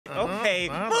Okay,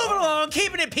 moving along,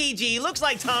 keeping it PG. Looks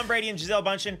like Tom Brady and Gisele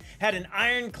Bundchen had an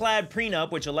ironclad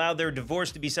prenup, which allowed their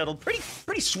divorce to be settled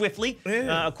pretty swiftly.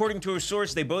 According to a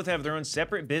source, they both have their own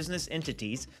separate business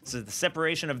entities, so the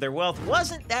separation of their wealth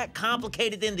wasn't that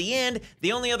complicated in the end.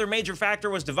 The only other major factor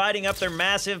was dividing up their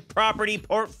massive property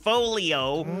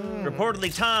portfolio.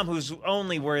 Reportedly, Tom, who's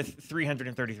only worth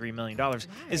 $333 million,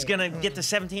 is gonna get the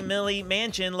 $17 million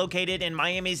mansion located in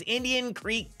Miami's Indian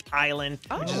Creek Island,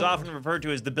 which is often referred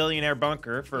to as the billionaire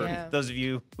bunker for those of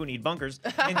you who need bunkers.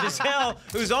 And Gisele,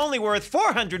 who's only worth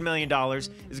 $400 million,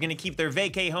 is going to keep their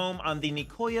vacay home on the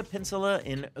Nicoya Peninsula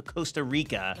in Costa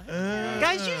Rica.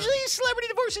 Guys, usually celebrity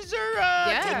divorces are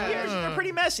 10 years and they're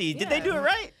pretty messy. Did they do it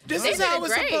right? This is how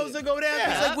it's supposed to go down.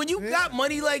 It's like when you got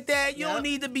money like that, you don't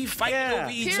need to be fighting over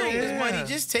each other's money.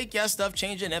 Just take your stuff,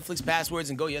 change your Netflix passwords,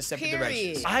 and go your separate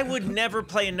directions. I would never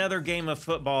play another game of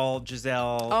football,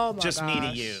 Gisele. Just me to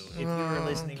you, if you were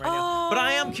listening right now. But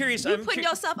I am curious. You putting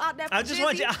yourself out there for I just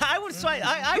want you. I would.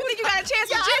 You think you got a chance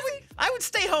with Jizzy? I would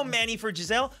stay home, Manny, for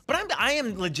Gisele. But I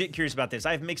am legit curious about this.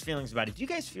 I have mixed feelings about it. Do you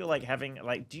guys feel like having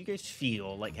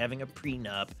a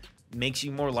prenup makes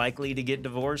you more likely to get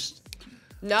divorced?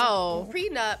 No,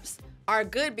 prenups are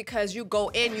good because you go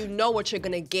in, you know what you're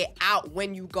gonna get out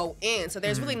when you go in. So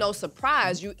there's really no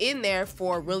surprise. You in there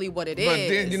for really what it is. But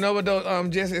then, you know what though,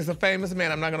 Jesse is a famous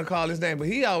man. I'm not gonna call his name, but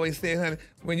he always said, honey,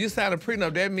 when you sign a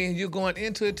prenup, that means you're going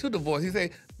into it to divorce. He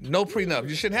say, no prenup.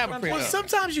 You shouldn't have a prenup. Well,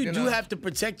 sometimes you do have to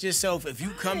protect yourself if you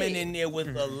come in there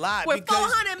with a lot. With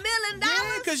 $400 million?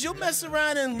 Yeah, because you'll mess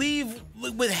around and leave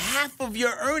with half of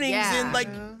your earnings and like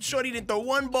Shorty didn't throw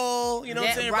one ball, you know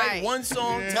what I'm saying? Write one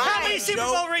song. How many Super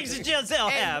Bowl rings did Gisele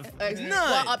have? None.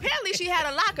 Well, apparently she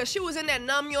had a lot because she was in that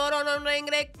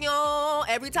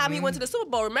every time he went to the Super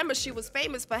Bowl. Remember, she was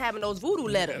famous for having those voodoo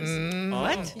letters.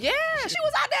 What? Yeah, she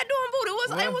was out there doing voodoo.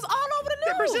 It was all over the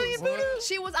news. Brazilian voodoo?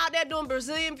 She was out there doing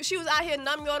Brazilian. She was out here every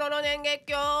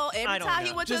time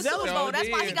he went to the Super Bowl. That's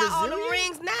why he got all the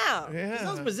rings now.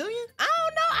 Gisele's Brazilian? I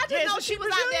don't know. I just know she was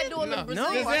out there doing the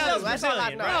Brazilian. Giselle's That's all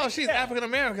I know. No, she's African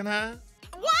American, huh?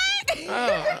 What?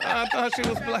 I thought she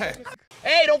was black.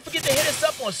 Hey, don't forget to hit us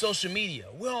up on social media.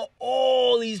 We're on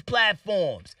all these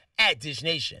platforms at Dish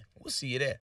Nation. We'll see you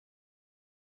there.